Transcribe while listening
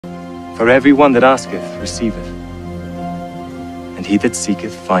For every one that asketh receiveth, and he that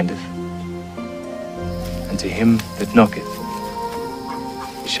seeketh findeth, and to him that knocketh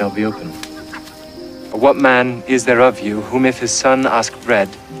it shall be opened. For what man is there of you, whom if his son ask bread,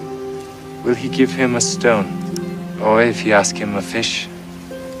 will he give him a stone? Or if he ask him a fish,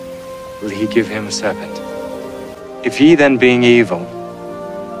 will he give him a serpent? If ye then, being evil,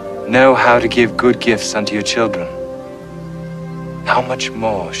 know how to give good gifts unto your children, how much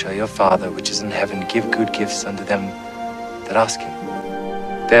more shall your Father which is in heaven give good gifts unto them that ask him?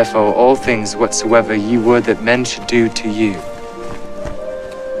 Therefore all things whatsoever ye would that men should do to you,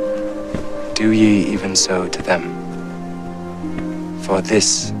 do ye even so to them. For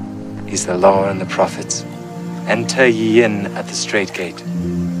this is the law and the prophets. Enter ye in at the strait gate.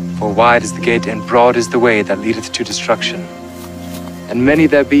 For wide is the gate, and broad is the way that leadeth to destruction. And many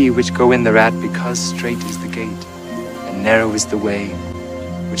there be which go in thereat, because strait is the gate, and narrow is the way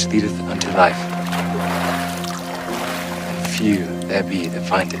which leadeth unto life. And few there be that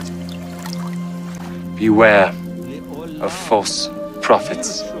find it. Beware of false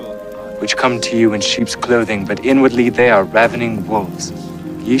prophets, which come to you in sheep's clothing, but inwardly they are ravening wolves.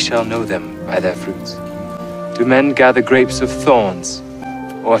 Ye shall know them by their fruits. Do men gather grapes of thorns,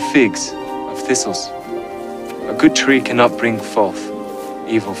 or figs of thistles? A good tree cannot bring forth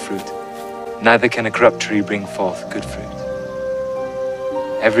evil fruit, neither can a corrupt tree bring forth good fruit.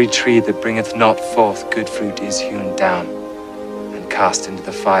 Every tree that bringeth not forth good fruit is hewn down, and cast into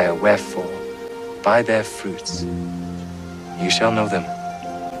the fire. Wherefore, by their fruits you shall know them.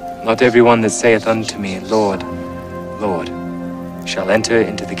 Not every one that saith unto me, Lord, Lord, shall enter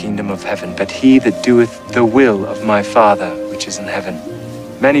into the kingdom of heaven, but he that doeth the will of my Father which is in heaven.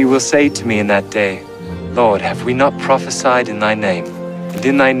 Many will say to me in that day, Lord, have we not prophesied in thy name, and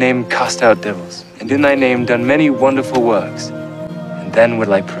in thy name cast out devils, and in thy name done many wonderful works? And then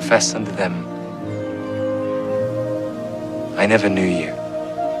will I profess unto them, I never knew you.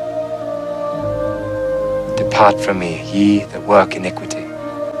 Depart from me, ye that work iniquity.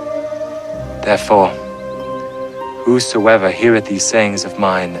 Therefore, whosoever heareth these sayings of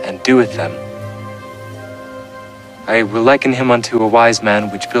mine, and doeth them, I will liken him unto a wise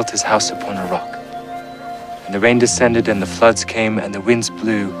man which built his house upon a rock. And the rain descended, and the floods came, and the winds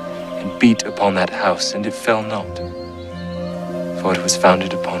blew, and beat upon that house, and it fell not, for it was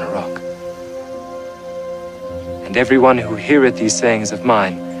founded upon a rock. And every one who heareth these sayings of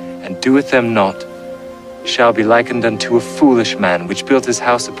mine, and doeth them not, shall be likened unto a foolish man which built his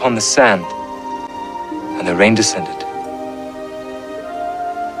house upon the sand. And the rain descended,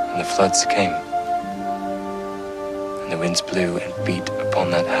 and the floods came, and the winds blew and beat upon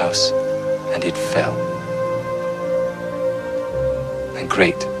that house, and it fell. And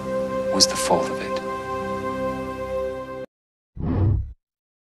great was the fall of it.